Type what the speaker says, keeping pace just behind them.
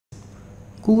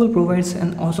Google provides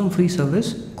an awesome free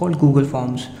service called Google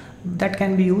Forms that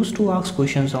can be used to ask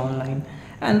questions online.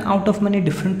 And out of many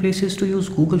different places to use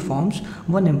Google Forms,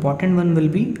 one important one will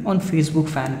be on Facebook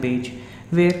fan page,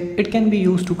 where it can be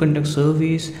used to conduct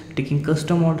surveys, taking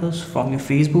custom orders from your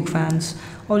Facebook fans,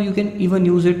 or you can even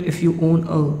use it if you own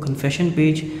a confession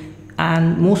page.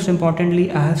 And most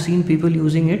importantly, I have seen people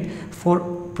using it for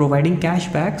providing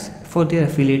cashbacks for their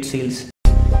affiliate sales.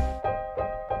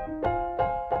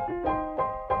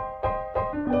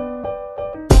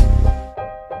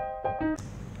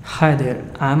 Hi there,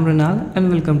 I am Ronal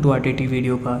and welcome to RTT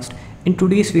Videocast. In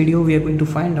today's video, we are going to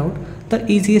find out the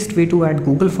easiest way to add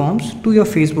Google Forms to your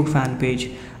Facebook fan page.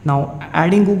 Now,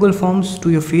 adding Google Forms to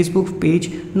your Facebook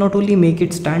page not only make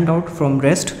it stand out from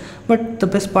rest, but the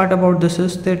best part about this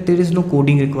is that there is no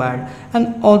coding required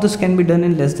and all this can be done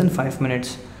in less than 5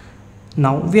 minutes.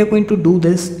 Now we are going to do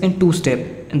this in two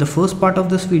steps. In the first part of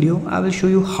this video, I will show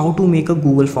you how to make a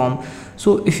Google form.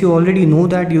 So if you already know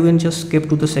that, you can just skip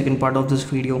to the second part of this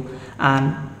video.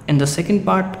 And in the second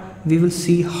part, we will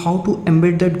see how to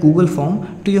embed that Google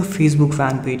form to your Facebook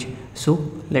fan page. So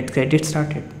let's get it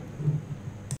started.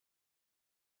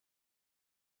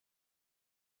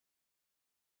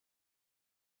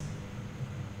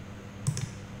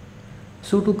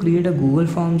 So to create a Google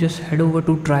form, just head over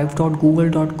to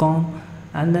drive.google.com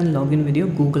and then log in with your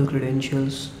Google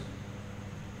credentials.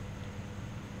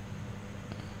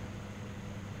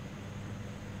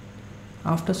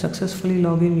 After successfully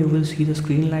logging, you will see the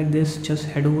screen like this. Just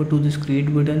head over to this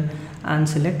create button and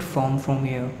select form from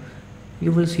here.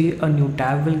 You will see a new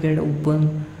tab will get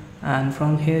open, and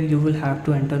from here you will have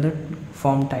to enter the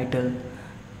form title.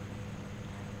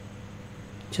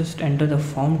 Just enter the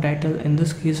form title. In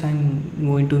this case, I'm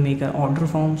going to make an order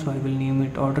form, so I will name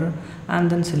it order and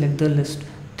then select the list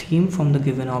theme from the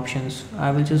given options.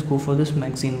 I will just go for this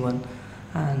magazine one,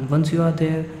 and once you are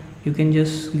there, you can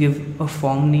just give a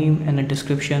form name and a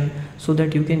description so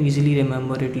that you can easily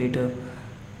remember it later.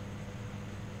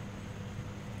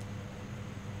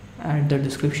 Add the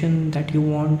description that you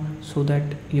want so that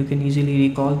you can easily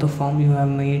recall the form you have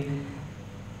made.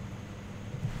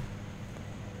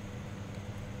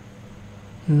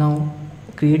 Now,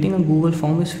 creating a Google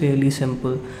form is fairly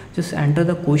simple. Just enter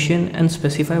the question and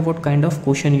specify what kind of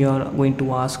question you are going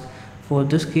to ask. For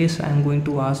this case, I am going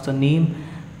to ask the name.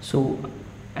 So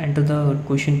enter the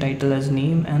question title as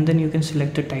name, and then you can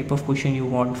select the type of question you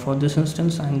want. For this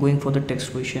instance, I am going for the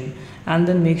text question, and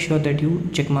then make sure that you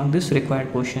checkmark this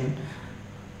required question.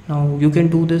 Now you can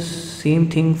do this same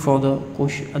thing for the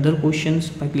other questions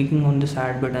by clicking on this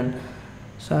add button.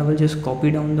 So I will just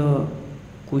copy down the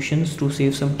questions to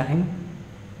save some time.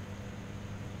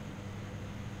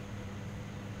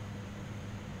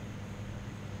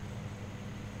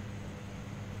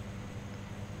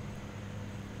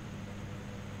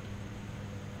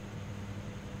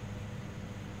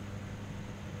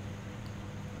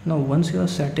 Now once you are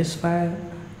satisfied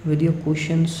with your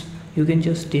questions, you can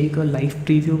just take a live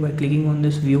preview by clicking on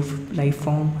this view live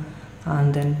form,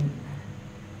 and then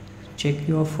check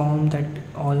your form that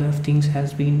all of things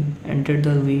has been entered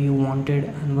the way you wanted,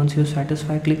 and once you're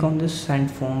satisfied, click on this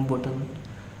send form button.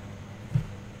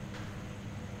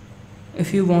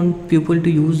 If you want people to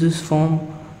use this form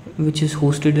which is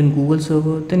hosted in Google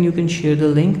server, then you can share the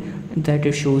link that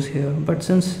it shows here. But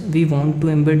since we want to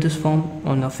embed this form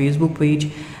on our Facebook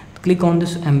page, click on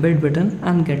this embed button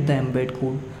and get the embed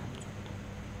code.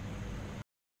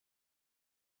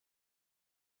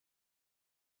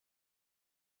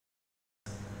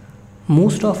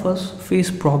 Most of us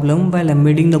face problem while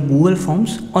embedding the Google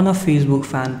Forms on a Facebook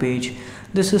fan page.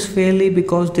 This is fairly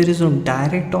because there is no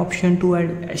direct option to add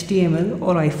HTML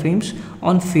or iframes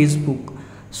on Facebook.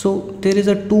 So there is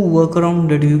a two workaround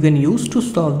that you can use to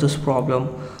solve this problem.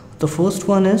 The first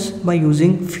one is by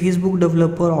using Facebook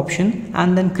developer option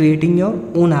and then creating your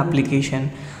own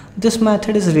application. This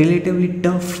method is relatively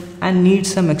tough and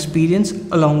needs some experience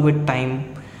along with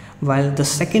time. While the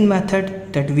second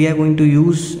method that we are going to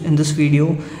use in this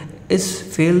video is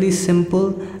fairly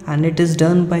simple, and it is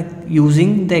done by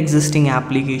using the existing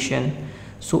application.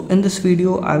 So in this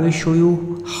video, I will show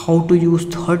you how to use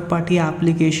third-party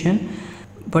application.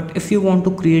 But if you want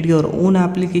to create your own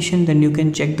application, then you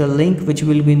can check the link which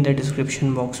will be in the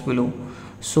description box below.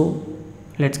 So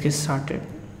let's get started.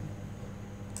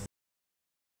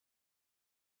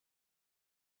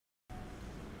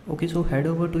 Okay, so head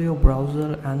over to your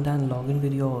browser and then log in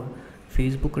with your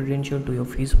Facebook credential to your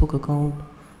Facebook account.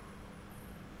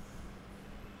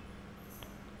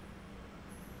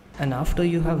 And after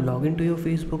you have logged into your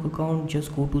Facebook account,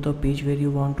 just go to the page where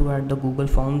you want to add the Google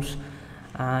Forms,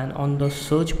 and on the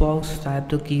search box type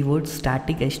the keyword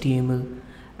static HTML,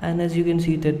 and as you can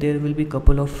see that there will be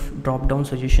couple of drop down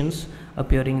suggestions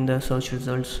appearing in the search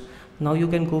results. Now you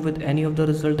can go with any of the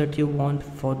result that you want.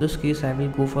 For this case I will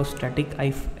go for static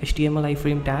HTML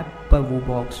iframe tab by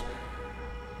Wobox.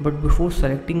 But before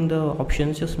selecting the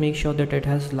options, just make sure that it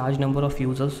has large number of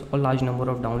users or large number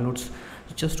of downloads,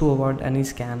 just to avoid any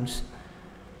scams.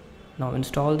 Now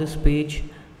install this page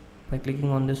by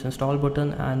clicking on this install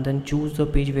button, and then choose the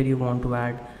page where you want to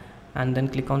add, and then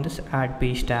click on this add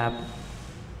page tab.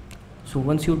 So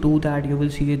once you do that, you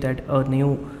will see that a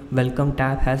new welcome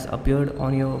tab has appeared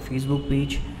on your Facebook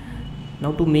page.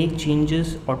 Now to make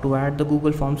changes or to add the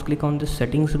Google Forms, click on this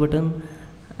settings button,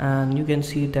 and you can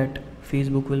see that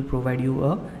Facebook will provide you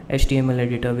a HTML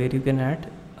editor where you can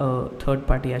add a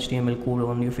third-party HTML code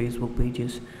on your Facebook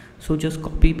pages. So just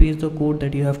copy paste the code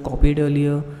that you have copied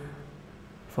earlier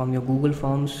from your Google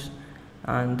Forms,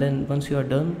 and then once you are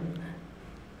done,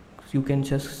 you can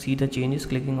just see the changes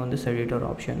clicking on this editor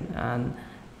option. And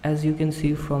as you can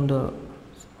see from the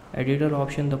editor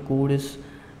option, the code is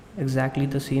exactly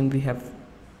the same we have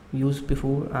used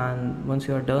before. And once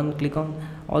you are done, click on,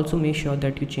 also make sure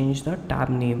that you change the tab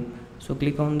name. So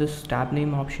click on this tab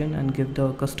name option and give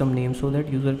the custom name so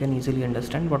that user can easily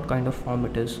understand what kind of form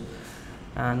it is.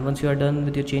 And once you are done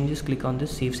with your changes, click on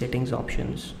this save settings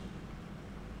options.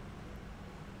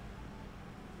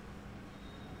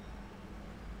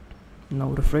 Now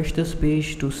refresh this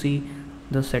page to see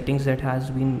the settings that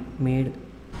has been made,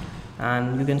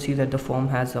 and you can see that the form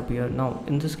has appeared. Now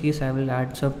in this case I will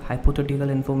add some hypothetical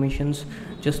informations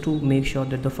just to make sure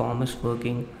that the form is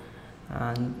working.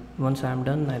 And once I am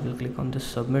done, I will click on this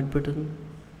submit button.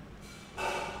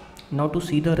 Now to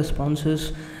see the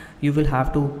responses, you will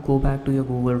have to go back to your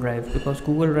Google Drive, because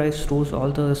Google Drive stores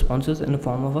all the responses in the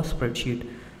form of a spreadsheet.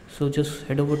 So just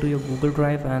head over to your Google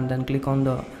Drive and then click on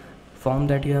the form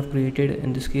that you have created.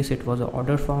 In this case it was an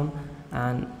order form,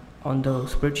 and on the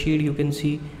spreadsheet you can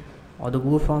see, or the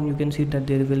Google form, you can see that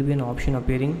there will be an option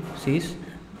appearing says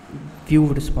view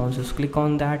responses. Click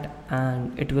on that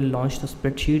and it will launch the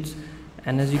spreadsheets.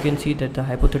 And as you can see that the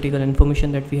hypothetical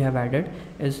information that we have added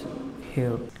is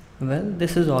here. Well,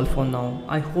 this is all for now.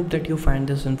 I hope that you find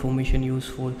this information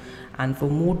useful, and for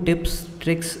more tips,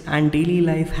 tricks and daily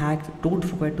life hacks, don't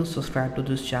forget to subscribe to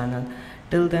this channel.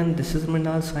 Till then, this is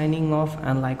Mrinal signing off,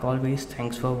 and like always,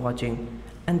 thanks for watching.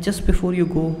 And just before you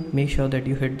go, make sure that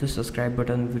you hit the subscribe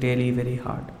button really very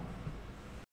hard.